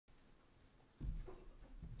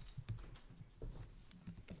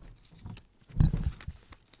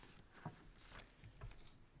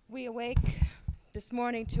We awake this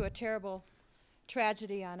morning to a terrible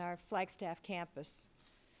tragedy on our Flagstaff campus.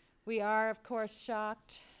 We are, of course,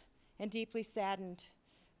 shocked and deeply saddened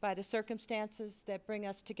by the circumstances that bring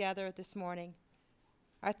us together this morning.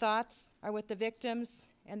 Our thoughts are with the victims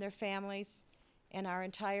and their families and our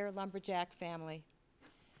entire Lumberjack family.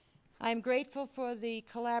 I am grateful for the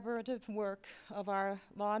collaborative work of our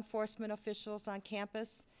law enforcement officials on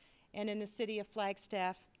campus and in the city of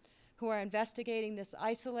Flagstaff who are investigating this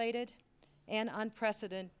isolated and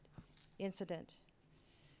unprecedented incident.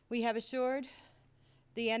 We have assured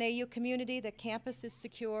the NAU community that campus is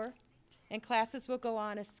secure and classes will go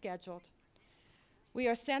on as scheduled. We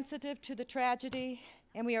are sensitive to the tragedy,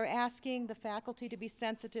 and we are asking the faculty to be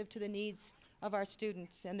sensitive to the needs of our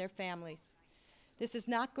students and their families. This is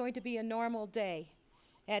not going to be a normal day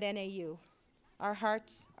at NAU. Our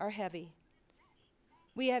hearts are heavy.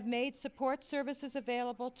 We have made support services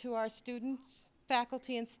available to our students,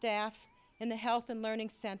 faculty, and staff in the Health and Learning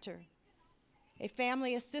Center. A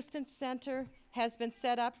family assistance center has been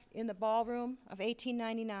set up in the ballroom of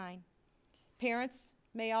 1899. Parents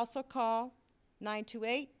may also call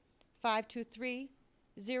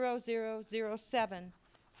 928-523-0007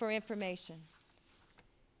 for information.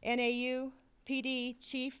 NAU PD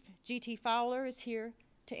Chief G.T. Fowler is here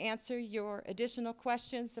to answer your additional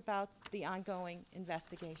questions about the ongoing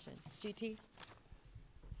investigation. G.T.?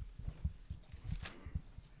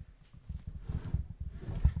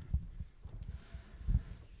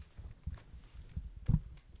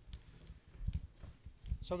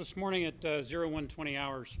 So this morning at 01:20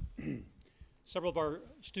 hours, several of our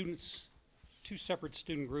students, two separate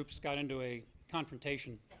student groups, got into a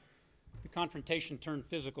confrontation. The confrontation turned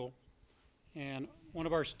physical, and one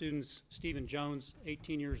of our students, Stephen Jones,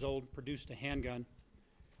 18 years old, produced a handgun,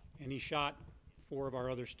 and he shot four of our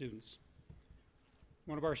other students.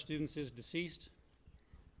 One of our students is deceased.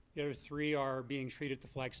 The other three are being treated at the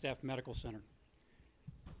Flagstaff Medical Center.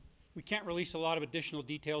 We can't release a lot of additional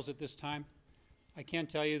details at this time. I can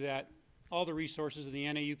tell you that all the resources of the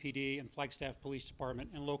NAUPD and Flagstaff Police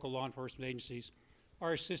Department and local law enforcement agencies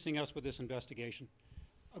are assisting us with this investigation.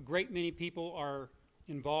 A great many people are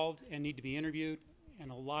involved and need to be interviewed,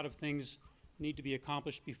 and a lot of things need to be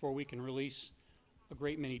accomplished before we can release a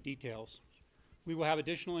great many details. We will have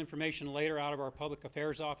additional information later out of our public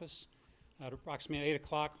affairs office. At approximately 8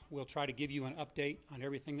 o'clock, we'll try to give you an update on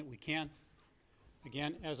everything that we can.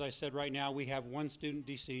 Again, as I said, right now we have one student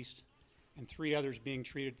deceased and three others being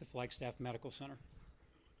treated at the Flagstaff Medical Center.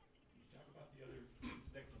 Can you talk about the other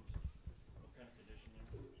victims? What kind of condition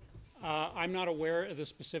they were? I'm not aware of the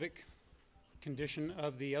specific condition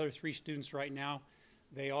of the other three students right now.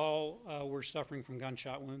 They all were suffering from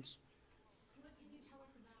gunshot wounds. What can you tell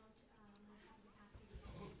us about what happened after the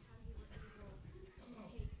incident? How you were able to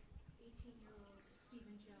take 18-year-old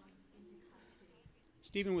Stephen Jones into custody?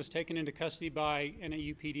 Stephen was taken into custody by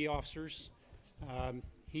NAUPD officers.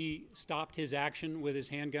 He stopped his action with his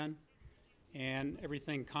handgun, and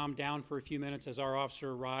everything calmed down for a few minutes. As our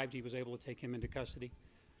officer arrived, he was able to take him into custody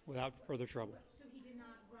without further trouble. So he did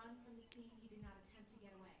not run from the scene, he did not attempt to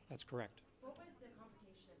get away? That's correct. What was the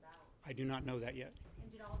confrontation about? I do not know that yet. And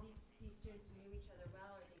did all these students knew each other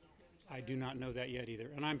well, or they just knew each other? I do not know that yet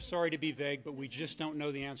either. And I'm sorry to be vague, but we just don't know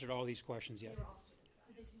the answer to all these questions yet. They were all students.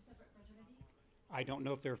 Were they two separate fraternities? I don't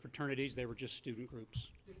know if they're fraternities. They were just student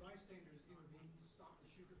groups. Did bystanders intervene to stop the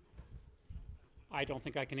shooter? I don't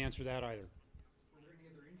think I can answer that either. Were there any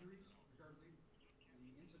other injuries regarding the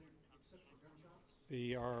incident except for gunshots?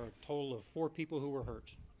 There are a total of 4 people who were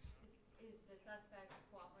hurt. Is the suspect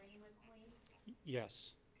cooperating with police?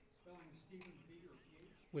 Yes, Spelling is Stephen V or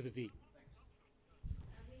PH? with a V. Thanks.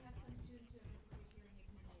 We have some students who have reported hearing as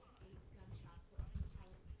many as 8 gunshots. What can you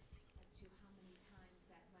tell us as to how many times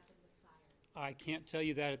that weapon was fired? I can't tell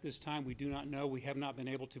you that at this time. We do not know. We have not been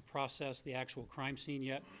able to process the actual crime scene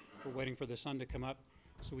yet. We're waiting for the sun to come up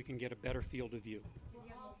so we can get a better field of view. Were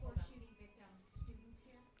all 4 shooting victims students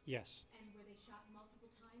here? Yes. And were they shot multiple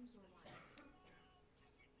times or once?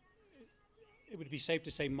 It would be safe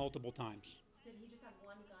to say multiple times. Did he just have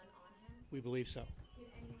one gun on him? We believe so.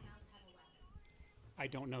 Did anyone else have a weapon? I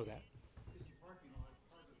don't know that. Is the parking lot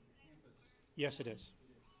part of the campus? Yes, it is.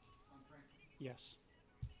 It is. On Franklin? Yes.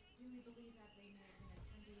 Do we believe that they may have been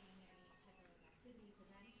attending any type of activities,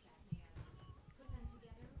 events that may have put them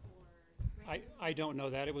together, or I don't know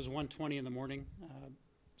that. It was 1:20 in the morning.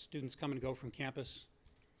 Students come and go from campus.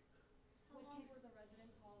 How long were the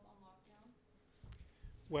residence halls on lockdown?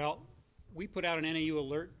 Well, we put out an NAU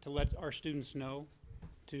alert to let our students know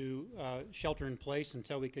to shelter in place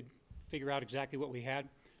until we could figure out exactly what we had.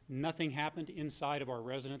 Nothing happened inside of our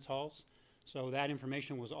residence halls, so that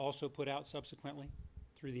information was also put out subsequently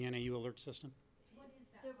through the NAU alert system. What is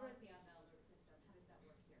that policy on the alert system? How does that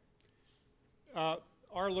work here?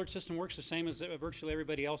 Our alert system works the same as virtually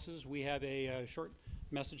everybody else's. We have a short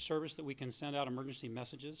message service that we can send out emergency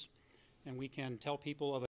messages, and we can tell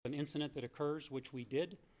people of an incident that occurs, which we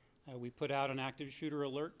did. We put out an active shooter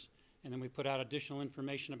alert, and then we put out additional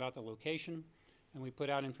information about the location, and we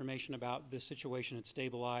put out information about the situation had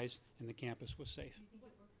stabilized and the campus was safe. Do you think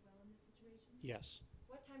it worked well in this situation? Yes.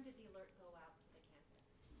 What time did the alert go out to the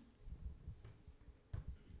campus?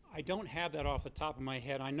 I don't have that off the top of my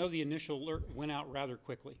head. I know the initial alert went out rather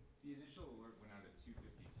quickly. The initial alert went out at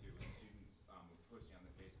 2:52, and students were posting on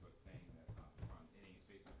the Facebook saying that on NAU's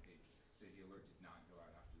Facebook page that the alert did not go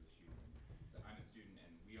out after the shooting. So I'm a student,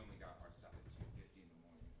 and we only got our stuff at 2:50 in the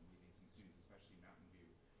morning. And we think some students, especially Mountain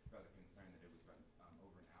View, rather concerned that it was about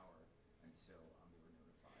over an hour until they were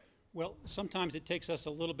notified. Well, sometimes it takes us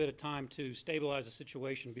a little bit of time to stabilize a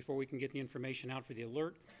situation before we can get the information out for the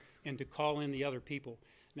alert and to call in the other people.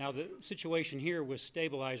 Now, the situation here was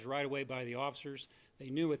stabilized right away by the officers. They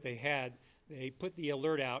knew what they had. They put the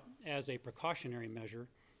alert out as a precautionary measure,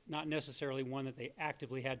 not necessarily one that they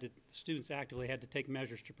students actively had to take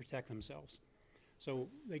measures to protect themselves. So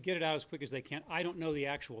they get it out as quick as they can. I don't know the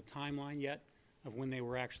actual timeline yet of when they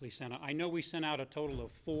were actually sent out. I know we sent out a total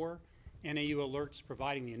of 4 NAU alerts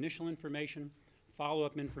providing the initial information,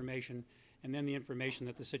 follow-up information, and then the information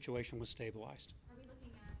that the situation was stabilized. Are we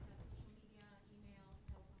looking at social media, emails,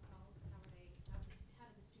 telephone calls? How do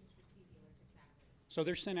the students receive the alerts exactly? So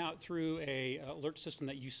they're sent out through a alert system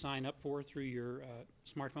that you sign up for through your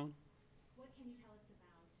smartphone. What can you tell us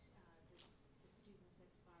about the students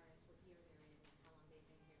as far as what year they're in and how long they've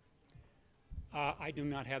been here on campus? I do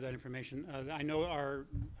not have that information. I know our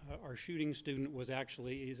shooting student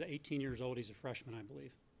is 18 years old. He's a freshman, I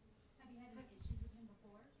believe. Have you had any issues with him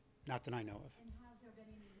before? Not that I know of. And have there been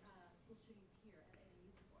any school shootings here at NAU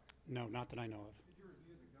before? No, not that I know of. Did you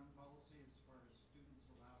review the gun policy as far as students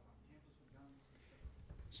allowed on campus with guns, et cetera?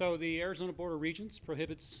 So the Arizona Board of Regents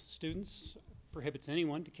prohibits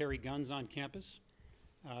anyone to carry guns on campus.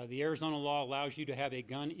 The Arizona law allows you to have a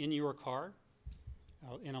gun in your car,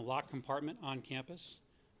 in a locked compartment on campus,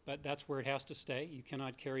 but that's where it has to stay. You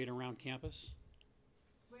cannot carry it around campus.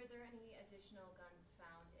 Were there any additional guns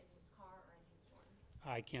found in his car or in his dorm?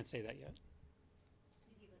 I can't say that yet.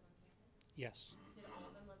 Did he live on campus? Yes. Did all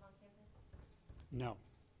of them live on campus? No.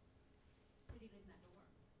 Did he live in that dorm?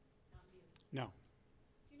 Not you? No.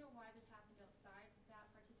 Do you know why this happened outside that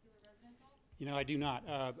particular residence hall? You know, I do not.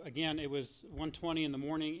 Again, it was 1:20 in the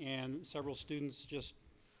morning, and several students just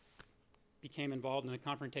became involved in a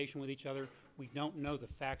confrontation with each other. We don't know the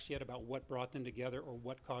facts yet about what brought them together or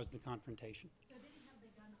what caused the confrontation. So did he have the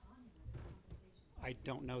gun on him at the confrontation? I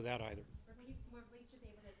don't know that either. Were police just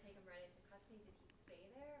able to take him right into custody? Did he stay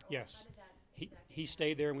there? Or Yes. How did that He exactly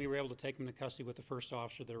stayed there, and we were able to take him to custody with the first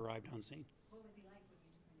officer that arrived on scene. What was he like when you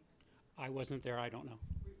took him into custody? I wasn't there. I don't know.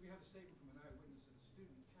 We have a statement from an eyewitness that a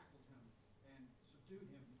student tackled him and subdued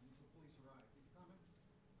him until police arrived. Can you comment?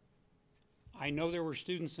 I know there were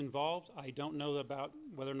students involved. I don't know about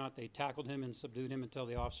whether or not they tackled him and subdued him until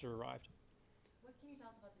the officer arrived. What can you tell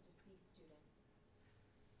us about the deceased student?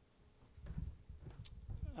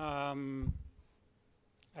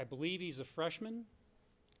 I believe he's a freshman,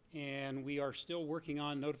 and we are still working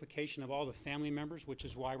on notification of all the family members, which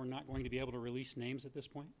is why we're not going to be able to release names at this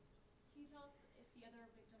point. Can you tell us if the other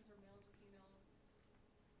victims are males or females?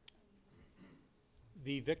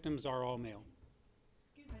 The victims are all male.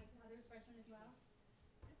 Excuse me, there's freshmen as well?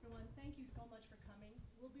 Everyone, thank you so much for coming.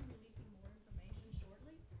 We'll be releasing more information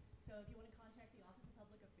shortly. So if you want to contact the Office of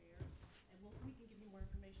Public Affairs, and we can give you more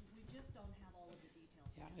information. We just don't have all of the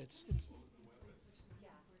details. Yeah, yet. it's Yeah.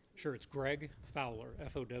 sure. It's Greg Fowler,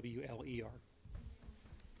 Fowler. Read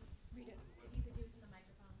it. If you could do it from the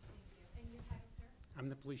microphones, thank you. And your title, sir? I'm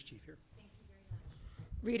the police chief here. Thank you very much.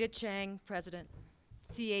 Rita Chang, President,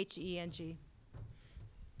 CHENG.